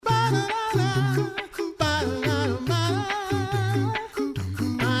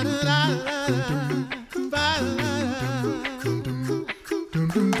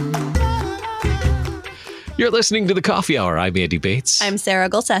You're listening to The Coffee Hour. I'm Andy Bates. I'm Sarah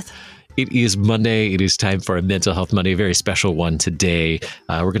Gulseth. It is Monday. It is time for a Mental Health Monday, a very special one today.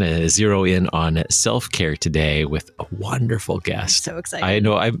 We're going to zero in on self-care today with a wonderful guest. So excited. I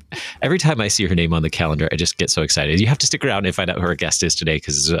know. Every time I see her name on the calendar, I just get so excited. You have to stick around and find out who our guest is today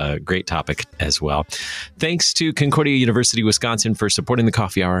because it's a great topic as well. Thanks to Concordia University, Wisconsin for supporting The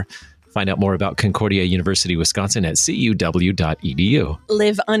Coffee Hour. Find out more about Concordia University, Wisconsin at cuw.edu.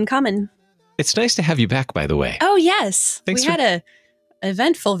 Live uncommon. It's nice to have you back, by the way. Oh, yes. Thanks we had a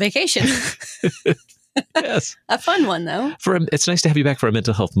eventful vacation. Yes. A fun one, though. It's nice to have you back for a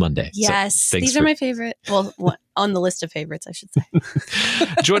Mental Health Monday. Yes. These are my favorite. Well, on the list of favorites, I should say.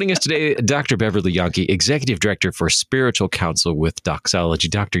 Joining us today, Dr. Beverly Yahnke, Executive Director for Spiritual Counsel with DOXOLOGY.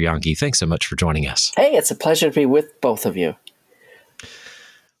 Dr. Yahnke, thanks so much for joining us. Hey, it's a pleasure to be with both of you.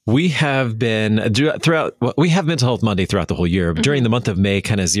 We have been we have Mental Health Monday throughout the whole year. But during the month of May,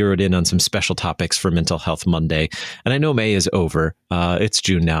 kind of zeroed in on some special topics for Mental Health Monday. And I know May is over. It's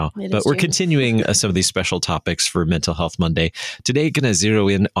June now, but we're continuing some of these special topics for Mental Health Monday. Today, going to zero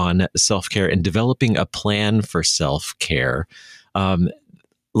in on self-care and developing a plan for self-care.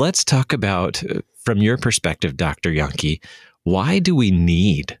 Let's talk about, from your perspective, Dr. Yahnke, why do we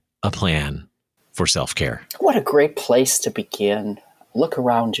need a plan for self-care? What a great place to begin. Look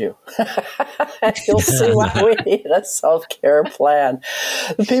around you. You'll see why we need a self-care plan.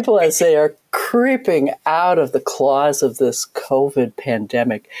 The people, as they are creeping out of the claws of this COVID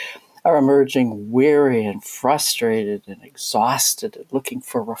pandemic, are emerging weary and frustrated and exhausted and looking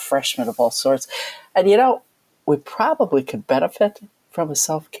for refreshment of all sorts. And we probably could benefit from a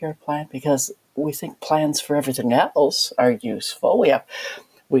self-care plan because we think plans for everything else are useful. We have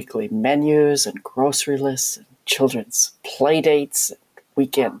weekly menus and grocery lists and children's play dates,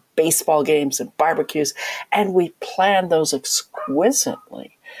 weekend baseball games and barbecues, and we plan those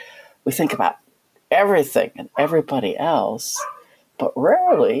exquisitely. We think about everything and everybody else, but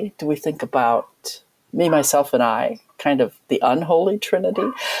rarely do we think about me, myself, and I, kind of the unholy trinity.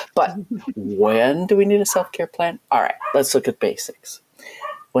 But when do we need a self-care plan? All right, let's look at basics.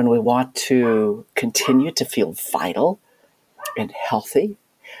 When we want to continue to feel vital and healthy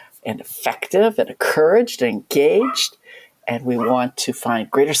and effective and encouraged and engaged, and we want to find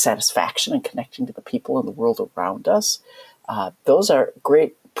greater satisfaction in connecting to the people in the world around us, those are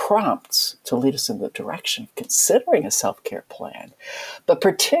great prompts to lead us in the direction of considering a self-care plan. But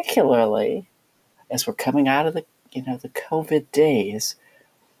particularly as we're coming out of the COVID days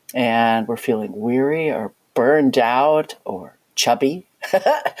and we're feeling weary or burned out or chubby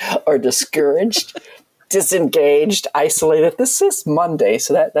or discouraged, disengaged, isolated. This is Monday,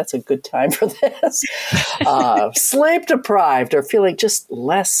 so that's a good time for this. Sleep deprived or feeling just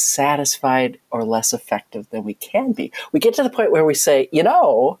less satisfied or less effective than we can be. We get to the point where we say,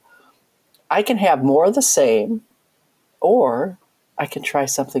 I can have more of the same, or I can try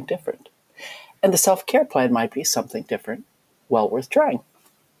something different. And the self-care plan might be something different, well worth trying.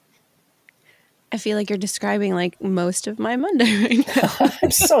 I feel like you're describing like most of my Monday right now. I'm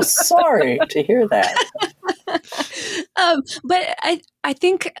so sorry to hear that. But I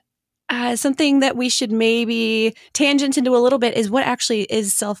think something that we should maybe tangent into a little bit is what actually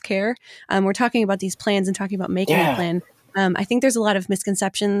is self-care. We're talking about these plans and talking about making a plan. I think there's a lot of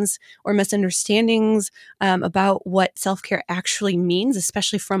misconceptions or misunderstandings about what self-care actually means,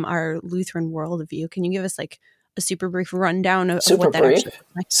 especially from our Lutheran worldview. Can you give us like a super brief rundown of what that actually is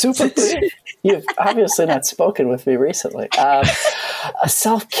like? Super brief. You've obviously not spoken with me recently. A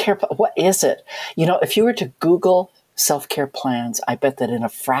self-care, what is it? If you were to Google self-care plans, I bet that in a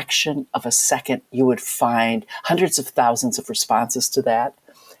fraction of a second, you would find hundreds of thousands of responses to that.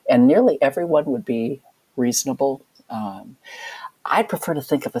 And nearly everyone would be reasonable. I prefer to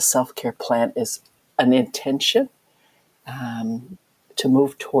think of a self-care plan as an intention to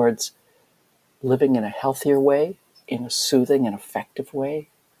move towards living in a healthier way, in a soothing and effective way,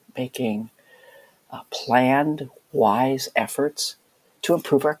 making planned, wise efforts to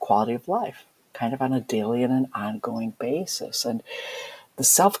improve our quality of life, kind of on a daily and an ongoing basis. And the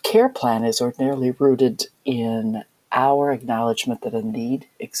self-care plan is ordinarily rooted in our acknowledgement that a need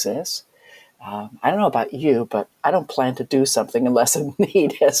exists. I don't know about you, but I don't plan to do something unless a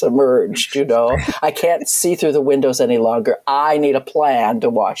need has emerged, I can't see through the windows any longer. I need a plan to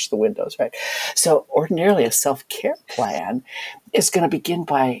wash the windows, right? So ordinarily a self-care plan is going to begin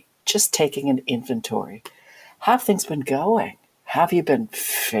by just taking an inventory. How have things been going? How have you been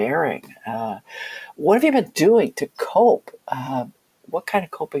faring? What have you been doing to cope what kind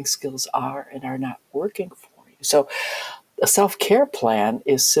of coping skills are and are not working for you. So a self-care plan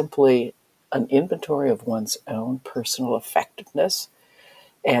is simply an inventory of one's own personal effectiveness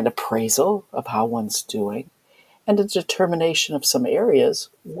and appraisal of how one's doing, and a determination of some areas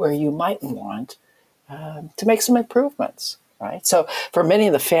where you might want to make some improvements, right? So for many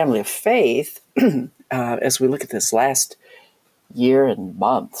in the family of faith, as we look at this last year and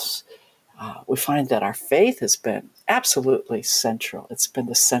months, we find that our faith has been absolutely central. It's been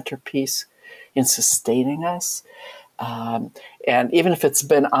the centerpiece in sustaining us. And even if it's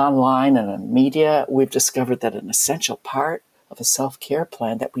been online and in media, we've discovered that an essential part of a self-care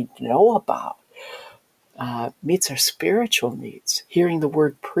plan that we know about meets our spiritual needs. Hearing the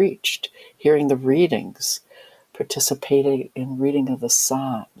word preached, hearing the readings, participating in reading of the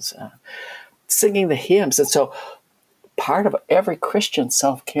Psalms, singing the hymns. And so part of every Christian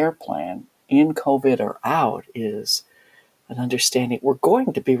self-care plan, in COVID or out, is an understanding we're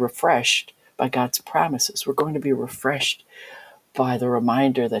going to be refreshed by God's promises. We're going to be refreshed by the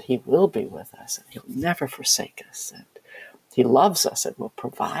reminder that He will be with us and He'll never forsake us, and He loves us and will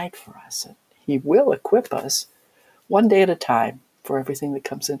provide for us, and He will equip us one day at a time for everything that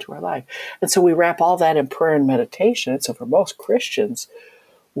comes into our life. And so we wrap all that in prayer and meditation. And so for most Christians,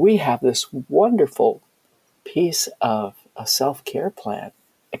 we have this wonderful piece of a self-care plan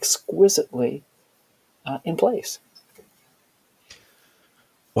exquisitely in place.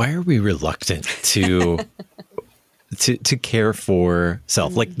 Why are we reluctant to to care for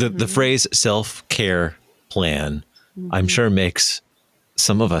self? Like the phrase self-care plan, I'm sure makes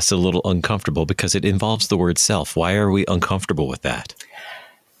some of us a little uncomfortable because it involves the word self. Why are we uncomfortable with that?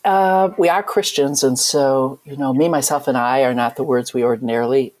 We are Christians, and so, me, myself, and I are not the words we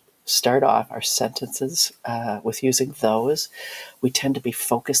ordinarily start off our sentences with using those. We tend to be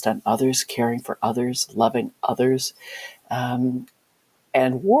focused on others, caring for others, loving others.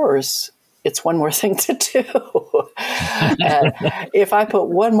 And worse, it's one more thing to do. And if I put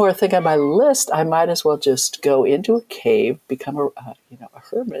one more thing on my list, I might as well just go into a cave, become a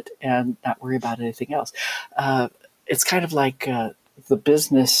hermit, and not worry about anything else. It's kind of like the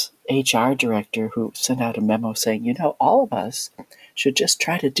business HR director who sent out a memo saying, all of us should just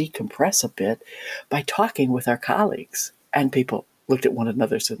try to decompress a bit by talking with our colleagues. And people looked at one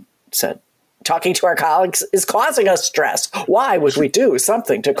another and said, talking to our colleagues is causing us stress. Why would we do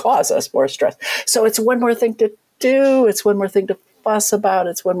something to cause us more stress? So it's one more thing to do. It's one more thing to fuss about.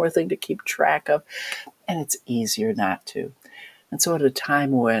 It's one more thing to keep track of. And it's easier not to. And so at a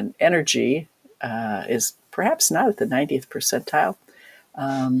time when energy is perhaps not at the 90th percentile,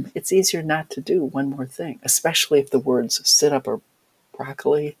 it's easier not to do one more thing, especially if the words sit up or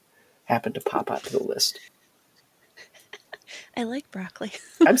broccoli happen to pop out to the list. I like broccoli.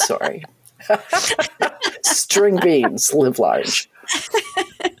 I'm sorry. String beans live large.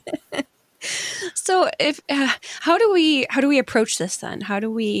 So, how do we approach this then? How do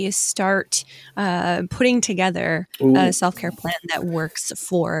we start putting together a self-care plan that works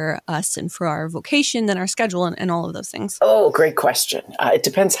for us and for our vocation and our schedule and all of those things? Oh, great question. It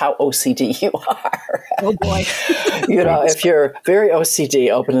depends how OCD you are. Oh boy. If you're very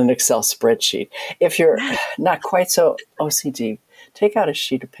OCD, open an Excel spreadsheet. If you're not quite so OCD, take out a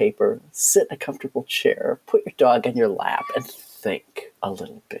sheet of paper, sit in a comfortable chair, put your dog in your lap, and think a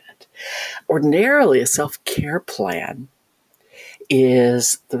little bit. Ordinarily, a self-care plan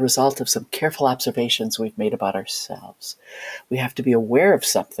is the result of some careful observations we've made about ourselves. We have to be aware of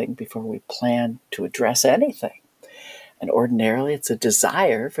something before we plan to address anything. And ordinarily, it's a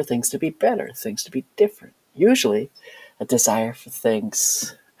desire for things to be better, things to be different. Usually, a desire for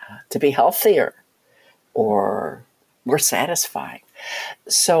things to be healthier or more satisfying.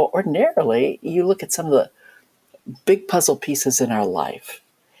 So ordinarily, you look at some of the big puzzle pieces in our life,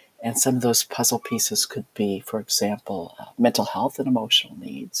 and some of those puzzle pieces could be, for example, mental health and emotional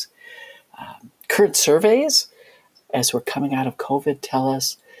needs. Current surveys, as we're coming out of COVID, tell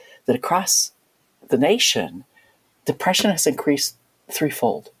us that across the nation, depression has increased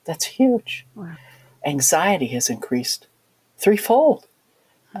threefold. That's huge. Wow. Anxiety has increased threefold.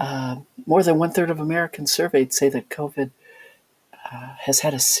 More than 1/3 of Americans surveyed say that COVID has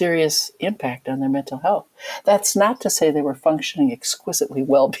had a serious impact on their mental health. That's not to say they were functioning exquisitely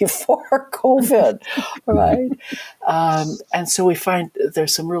well before COVID, right? And so we find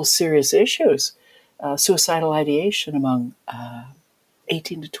there's some real serious issues. Suicidal ideation among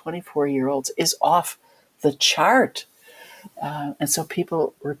 18 to 24-year-olds is off the chart. And so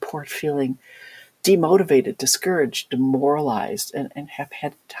people report feeling demotivated, discouraged, demoralized, and have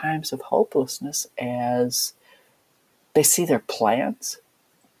had times of hopelessness as they see their plans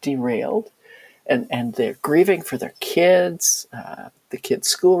derailed and they're grieving for their kids. The kids'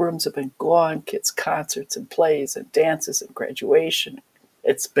 schoolrooms have been gone, kids' concerts and plays and dances and graduation.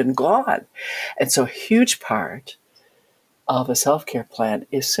 It's been gone. And so a huge part of a self-care plan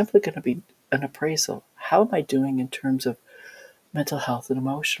is simply going to be an appraisal. How am I doing in terms of mental health and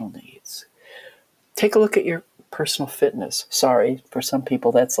emotional needs? Take a look at your personal fitness. Sorry, for some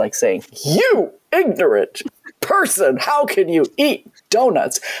people that's like saying, you ignorant person, how can you eat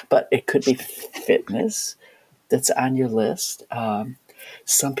donuts? But it could be fitness that's on your list.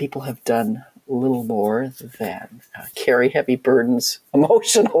 Some people have done a little more than carry heavy burdens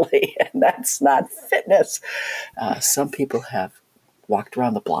emotionally, and that's not fitness. Some people have walked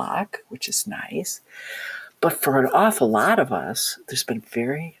around the block, which is nice. But for an awful lot of us, there's been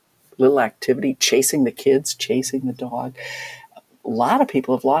very little activity, chasing the kids, chasing the dog. A lot of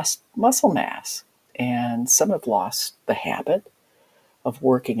people have lost muscle mass, and some have lost the habit of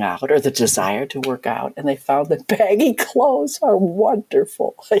working out or the desire to work out, and they found that baggy clothes are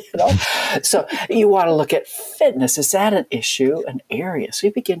wonderful, So you want to look at fitness. Is that an issue, an area? So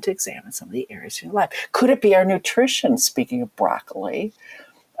you begin to examine some of the areas in your life. Could it be our nutrition? Speaking of broccoli,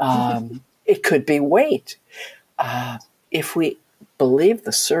 it could be weight. If we believe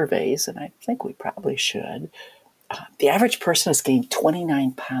the surveys, and I think we probably should, the average person has gained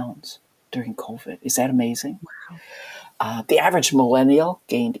 29 pounds during COVID. Is that amazing? Wow. The average millennial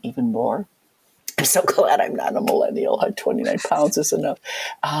gained even more. I'm so glad I'm not a millennial. 29 pounds is enough.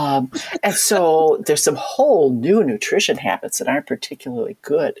 And so there's some whole new nutrition habits that aren't particularly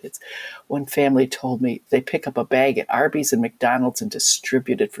good. It's one family told me they pick up a bag at Arby's and McDonald's and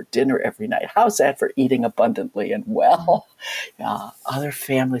distribute it for dinner every night. How's that for eating abundantly and well? Other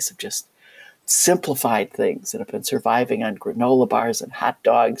families have just simplified things that have been surviving on granola bars and hot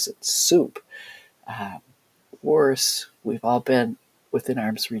dogs and soup. Worse, we've all been within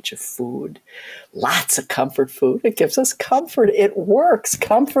arm's reach of food. Lots of comfort food. It gives us comfort. It works.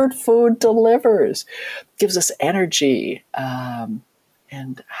 Comfort food delivers. Gives us energy.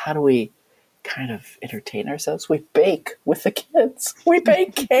 And how do we kind of entertain ourselves? We bake with the kids. We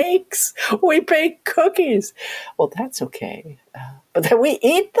bake cakes. We bake cookies. Well, that's okay. But then we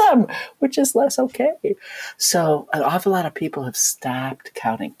eat them, which is less okay. So an awful lot of people have stopped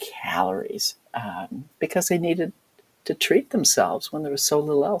counting calories because they needed to treat themselves when there was so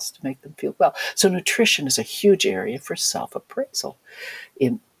little else to make them feel well. So nutrition is a huge area for self-appraisal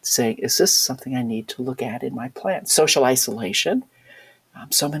in saying, is this something I need to look at in my plan? Social isolation.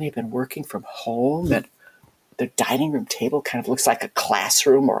 So many have been working from home that their dining room table kind of looks like a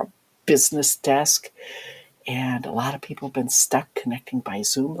classroom or a business desk. And a lot of people have been stuck connecting by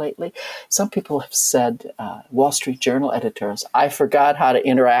Zoom lately. Some people have said, Wall Street Journal editors, I forgot how to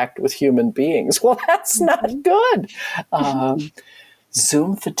interact with human beings. Well, that's not good.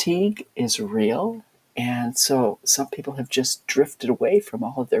 Zoom fatigue is real. And so some people have just drifted away from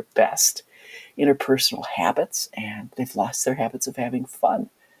all of their best interpersonal habits, and they've lost their habits of having fun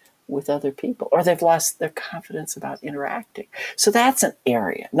with other people, or they've lost their confidence about interacting. So that's an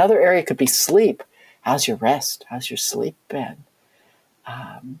area. Another area could be sleep. How's your rest? How's your sleep been?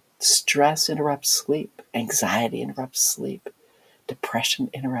 Stress interrupts sleep. Anxiety interrupts sleep. Depression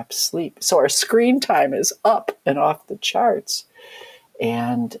interrupts sleep. So our screen time is up and off the charts.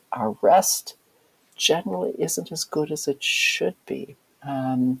 And our rest generally isn't as good as it should be.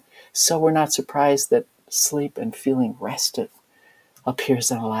 So we're not surprised that sleep and feeling rested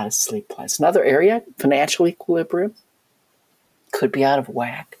appears in a lot of sleep plans. Another area, financial equilibrium, could be out of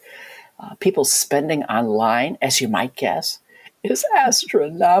whack. People's spending online, as you might guess, is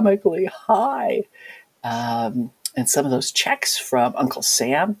astronomically high. And some of those checks from Uncle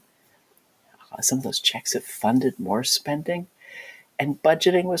Sam, some of those checks have funded more spending. And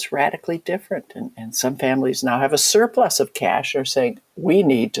budgeting was radically different. And some families now have a surplus of cash and are saying, we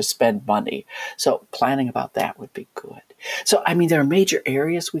need to spend money. So planning about that would be good. So, I mean, there are major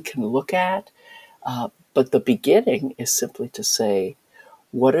areas we can look at. But the beginning is simply to say,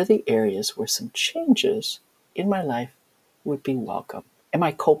 what are the areas where some changes in my life would be welcome? Am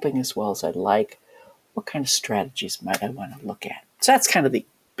I coping as well as I'd like? What kind of strategies might I want to look at? So that's kind of the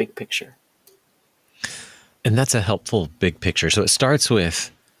big picture. And that's a helpful big picture. So it starts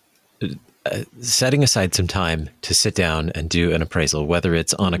with setting aside some time to sit down and do an appraisal, whether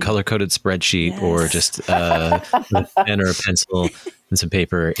it's on a color-coded spreadsheet or just a pen or a pencil and some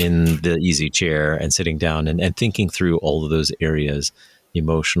paper in the easy chair and sitting down and thinking through all of those areas,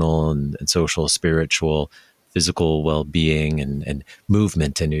 emotional and social, spiritual, physical well-being and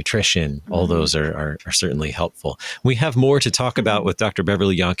movement and nutrition. All those are certainly helpful. We have more to talk about with Dr.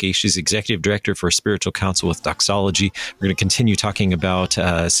 Beverly Yahnke. She's Executive Director for Spiritual Counsel with DOXOLOGY. We're going to continue talking about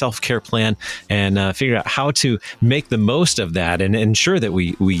self-care plan and figure out how to make the most of that and ensure that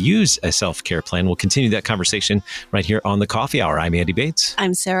we use a self-care plan. We'll continue that conversation right here on the Coffee Hour. I'm Andy Bates.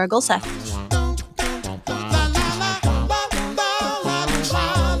 I'm Sarah Gulseth.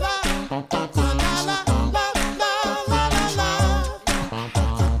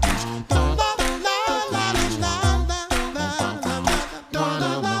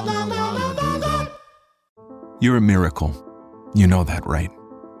 You're a miracle. You know that, right?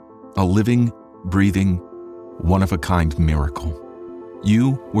 A living, breathing, one-of-a-kind miracle.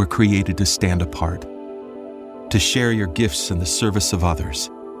 You were created to stand apart, to share your gifts in the service of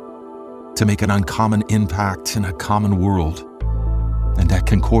others, to make an uncommon impact in a common world. And at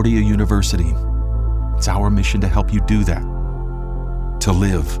Concordia University, it's our mission to help you do that, to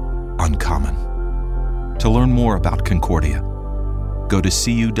live uncommon. To learn more about Concordia, go to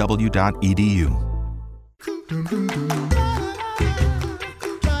cuw.edu.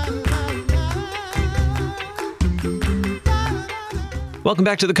 Welcome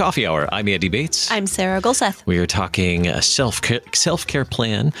back to the Coffee Hour. I'm Andy Bates. I'm Sarah Gulseth. We are talking a self-care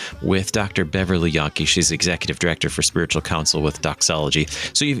plan with Dr. Beverly Yahnke. She's Executive Director for Spiritual Counsel with DOXOLOGY.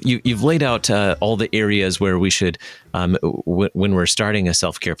 So you've laid out all the areas where we should, when we're starting a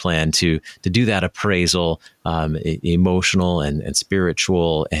self-care plan, to do that appraisal, emotional and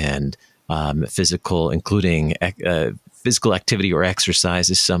spiritual and physical, including physical activity or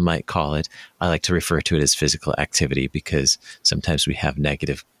exercise, as some might call it. I like to refer to it as physical activity because sometimes we have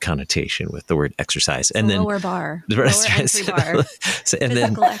negative connotation with the word exercise. And then lower bar, the lower entry bar, and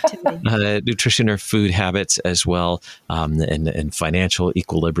physical activity, nutrition or food habits as well, and financial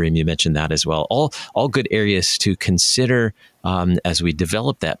equilibrium. You mentioned that as well. All good areas to consider as we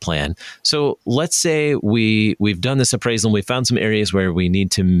develop that plan. So let's say we've done this appraisal and we found some areas where we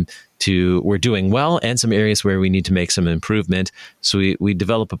need we're doing well and some areas where we need to make some improvement. So we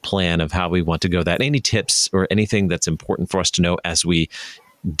develop a plan of how we want to go that. Any tips or anything that's important for us to know as we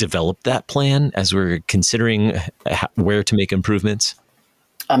develop that plan, as we're considering where to make improvements?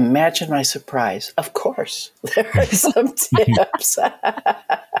 Imagine my surprise. Of course, there are some tips.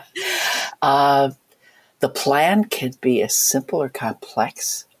 The plan can be as simple or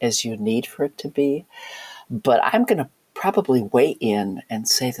complex as you need for it to be, but I'm going to probably weigh in and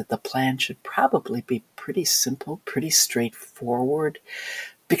say that the plan should probably be pretty simple, pretty straightforward,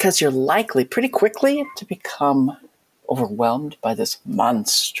 because you're likely pretty quickly to become overwhelmed by this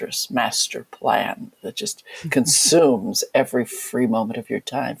monstrous master plan that just consumes every free moment of your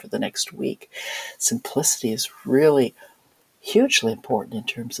time for the next week. Simplicity is really hugely important in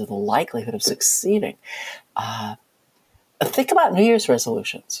terms of the likelihood of succeeding. Think about New Year's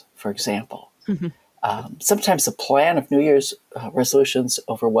resolutions, for example. Mm-hmm. Sometimes the plan of New Year's resolutions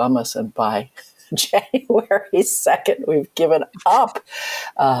overwhelm us, and by January 2nd, we've given up.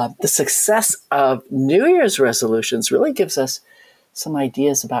 The success of New Year's resolutions really gives us some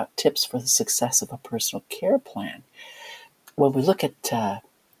ideas about tips for the success of a personal care plan. When we look at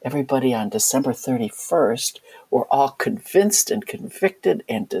everybody on December 31st, we're all convinced and convicted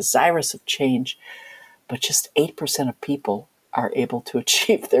and desirous of change, but just 8% of people are able to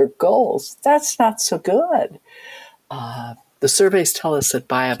achieve their goals. That's not so good. The surveys tell us that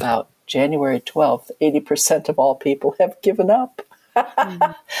by about January 12th, 80% of all people have given up.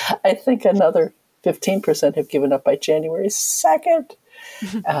 Mm-hmm. I think another 15% have given up by January 2nd.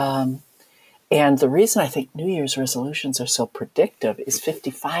 And the reason I think New Year's resolutions are so predictive is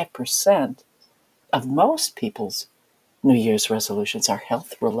 55% of most people's New Year's resolutions are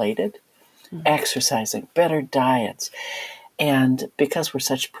health-related, exercising, better diets. And because we're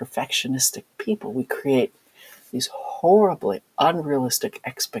such perfectionistic people, we create these horribly unrealistic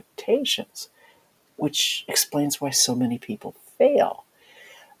expectations, which explains why so many people fail.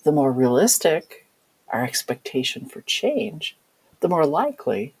 The more realistic our expectation for change, the more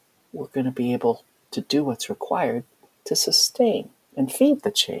likely we're going to be able to do what's required to sustain and feed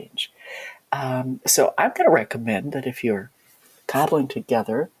the change. So I'm going to recommend that if you're cobbling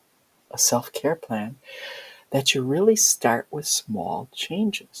together a self-care plan, that you really start with small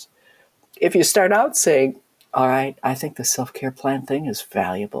changes. If you start out saying, all right, I think the self-care plan thing is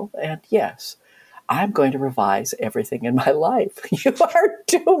valuable, and yes, I'm going to revise everything in my life, you are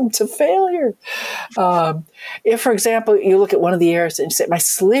doomed to failure. If, for example, you look at one of the areas and you say, my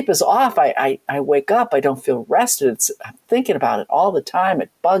sleep is off, I wake up, I don't feel rested, I'm thinking about it all the time,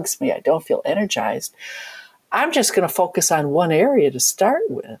 it bugs me, I don't feel energized, I'm just going to focus on one area to start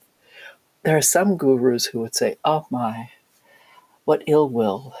with. there are some gurus who would say, oh my, what ill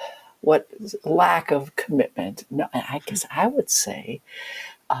will, what lack of commitment. No, I guess I would say,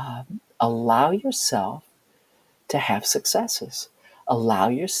 allow yourself to have successes. Allow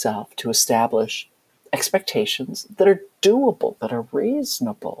yourself to establish expectations that are doable, that are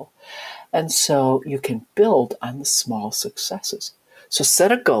reasonable. And so you can build on the small successes. So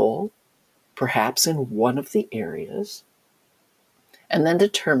set a goal, perhaps in one of the areas, and then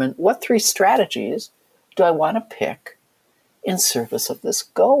determine what 3 strategies do I want to pick in service of this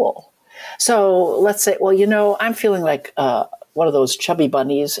goal. So let's say, well, I'm feeling like one of those chubby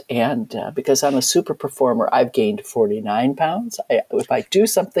bunnies, and because I'm a super performer, I've gained 49 pounds. If I do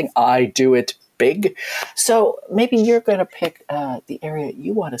something, I do it big. So maybe you're going to pick the area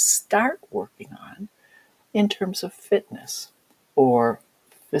you want to start working on in terms of fitness or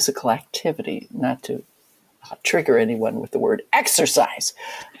physical activity, not to trigger anyone with the word exercise.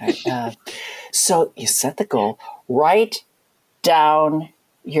 Right? So you set the goal, write down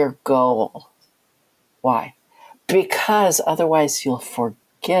your goal. Why? Because otherwise you'll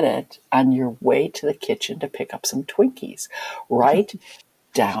forget it on your way to the kitchen to pick up some Twinkies. Write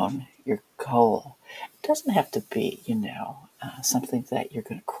down your goal. It doesn't have to be, something that you're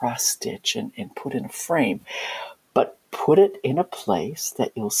going to cross-stitch and put in a frame, but put it in a place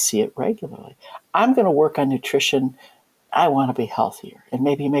that you'll see it regularly. I'm going to work on nutrition. I want to be healthier. And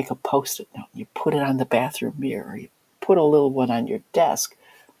maybe you make a Post-it note. You put it on the bathroom mirror. You put a little one on your desk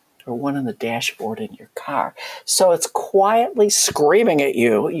or one on the dashboard in your car. So it's quietly screaming at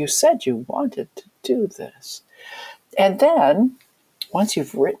you. You said you wanted to do this. And then once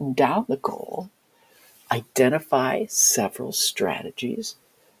you've written down the goal, identify several strategies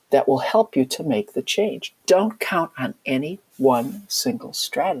that will help you to make the change. Don't count on any one single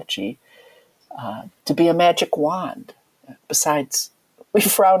strategy to be a magic wand. Besides, we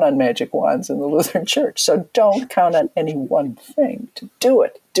frown on magic wands in the Lutheran Church, so don't count on any one thing to do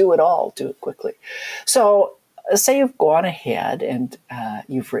it. Do it all. Do it quickly. So say you've gone ahead and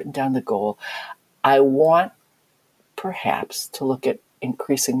you've written down the goal. I want perhaps to look at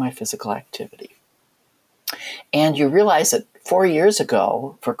increasing my physical activity. And you realize that 4 years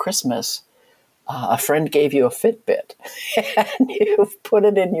ago for Christmas, a friend gave you a Fitbit and you've put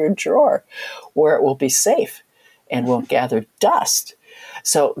it in your drawer where it will be safe and won't gather dust.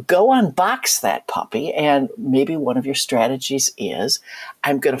 So go unbox that puppy, and maybe one of your strategies is,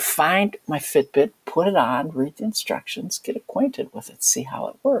 I'm going to find my Fitbit, put it on, read the instructions, get acquainted with it, see how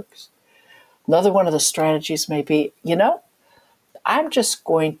it works. Another one of the strategies may be, I'm just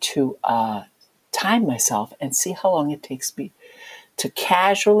going to time myself and see how long it takes me to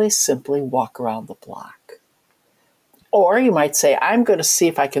casually, simply walk around the block. Or you might say, I'm going to see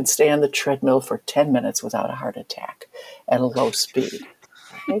if I can stay on the treadmill for 10 minutes without a heart attack at a low speed.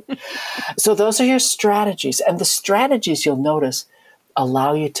 Right? So those are your strategies. And the strategies, you'll notice,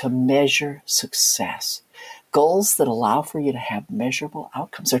 allow you to measure success. Goals that allow for you to have measurable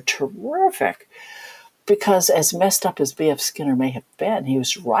outcomes are terrific. Because as messed up as B.F. Skinner may have been, he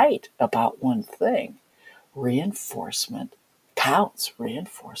was right about one thing. Reinforcement counts.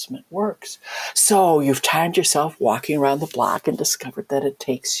 Reinforcement works. So you've timed yourself walking around the block and discovered that it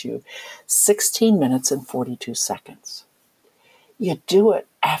takes you 16 minutes and 42 seconds. You do it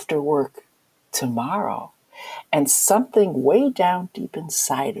after work tomorrow, and something way down deep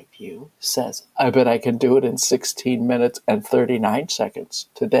inside of you says, I bet I can do it in 16 minutes and 39 seconds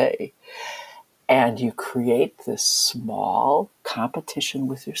today. And you create this small competition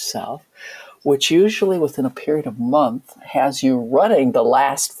with yourself, which usually within a period of a month has you running the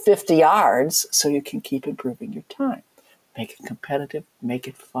last 50 yards so you can keep improving your time. Make it competitive, make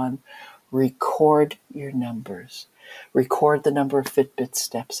it fun, record your numbers. Record the number of Fitbit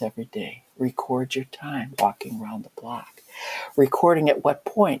steps every day. Record your time walking around the block. Recording at what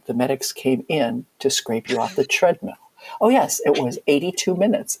point the medics came in to scrape you off the treadmill. Oh, yes, it was 82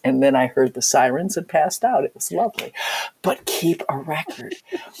 minutes. And then I heard the sirens and passed out. It was lovely. But keep a record.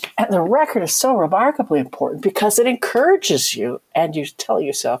 And the record is so remarkably important because it encourages you and you tell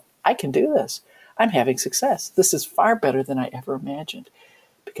yourself, I can do this. I'm having success. This is far better than I ever imagined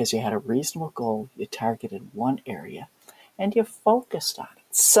because you had a reasonable goal, you targeted one area, and you focused on it.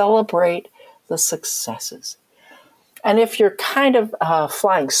 Celebrate the successes. And if you're kind of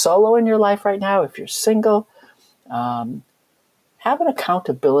flying solo in your life right now, if you're single, have an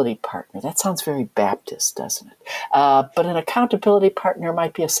accountability partner. That sounds very Baptist, doesn't it? But an accountability partner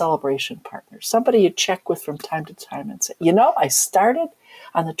might be a celebration partner. Somebody you check with from time to time and say, I started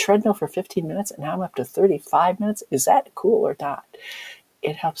on the treadmill for 15 minutes and now I'm up to 35 minutes. Is that cool or not?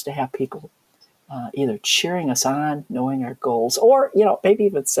 It helps to have people either cheering us on, knowing our goals, or, maybe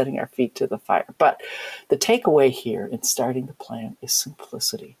even setting our feet to the fire. But the takeaway here in starting the plan is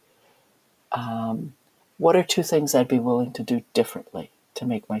simplicity. What are 2 things I'd be willing to do differently to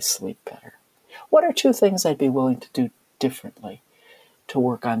make my sleep better? What are 2 things I'd be willing to do differently to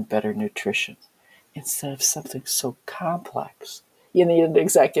work on better nutrition? Instead of something so complex, you need an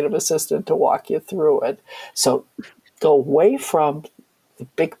executive assistant to walk you through it. So go away from the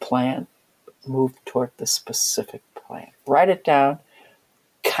big plan, move toward the specific plan. Write it down,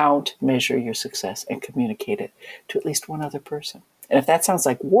 count, measure your success, and communicate it to at least one other person. And if that sounds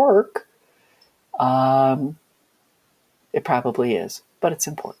like work, it probably is, but it's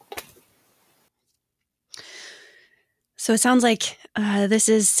important. So it sounds like this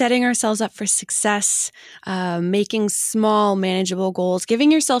is setting ourselves up for success, making small, manageable goals,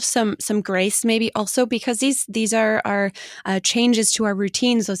 giving yourself some grace, maybe also because these are our changes to our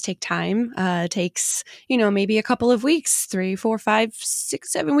routines. Those take time. Takes maybe a couple of weeks, 3, 4, 5,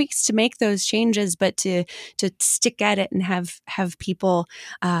 6, 7 weeks to make those changes, but to stick at it and have people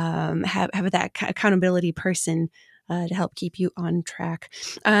have that accountability person to help keep you on track.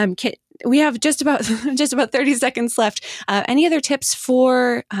 We have just about 30 seconds left. Any other tips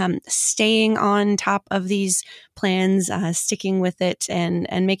for staying on top of these plans, sticking with it,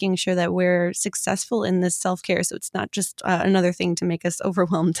 and making sure that we're successful in this self-care, so it's not just another thing to make us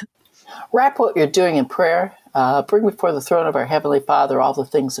overwhelmed? Wrap what you're doing in prayer. Bring before the throne of our Heavenly Father all the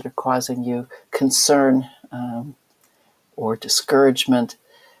things that are causing you concern or discouragement,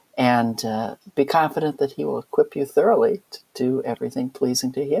 and be confident that He will equip you thoroughly to do everything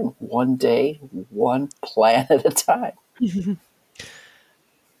pleasing to Him, one day, one plan at a time.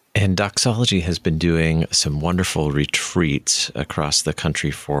 And Doxology has been doing some wonderful retreats across the country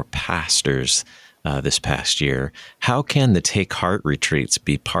for pastors this past year. How can the Take Heart retreats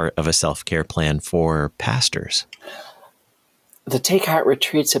be part of a self-care plan for pastors? The Take Heart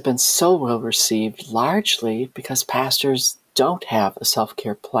retreats have been so well received, largely because pastors don't have a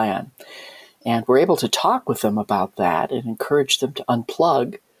self-care plan. And we're able to talk with them about that and encourage them to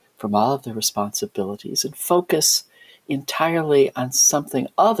unplug from all of their responsibilities and focus entirely on something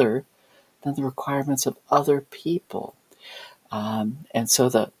other than the requirements of other people. And so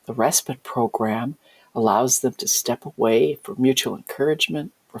the respite program allows them to step away for mutual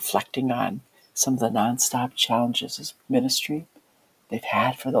encouragement, reflecting on some of the nonstop challenges of ministry they've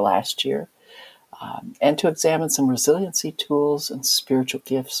had for the last year, and to examine some resiliency tools and spiritual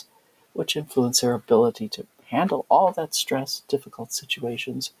gifts which influence their ability to handle all that stress, difficult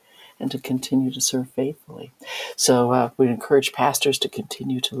situations, and to continue to serve faithfully. So we encourage pastors to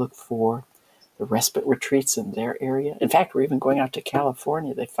continue to look for the respite retreats in their area. In fact, we're even going out to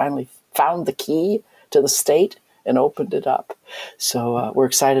California. They finally found the key to the state and opened it up. So we're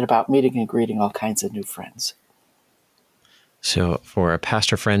excited about meeting and greeting all kinds of new friends. So for our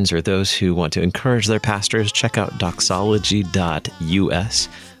pastor friends or those who want to encourage their pastors, check out doxology.us.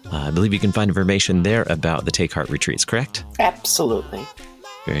 I believe you can find information there about the Take Heart retreats, correct? Absolutely.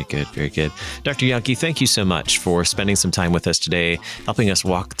 Very good, very good. Dr. Yahnke, thank you so much for spending some time with us today, helping us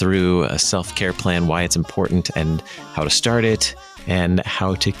walk through a self-care plan, why it's important, and how to start it, and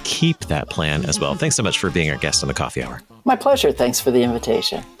how to keep that plan as well. Thanks so much for being our guest on the Coffee Hour. My pleasure. Thanks for the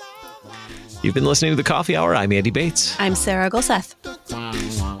invitation. You've been listening to The Coffee Hour. I'm Andy Bates. I'm Sarah Golseth.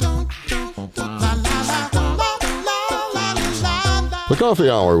 The Coffee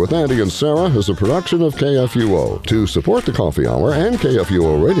Hour with Andy and Sarah is a production of KFUO. To support The Coffee Hour and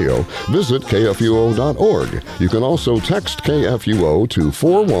KFUO Radio, visit KFUO.org. You can also text KFUO to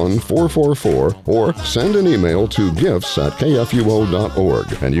 41444 or send an email to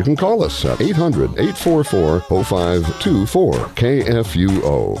gifts@KFUO.org. And you can call us at 800-844-0524.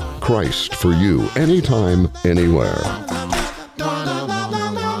 KFUO. Christ for you, anytime, anywhere.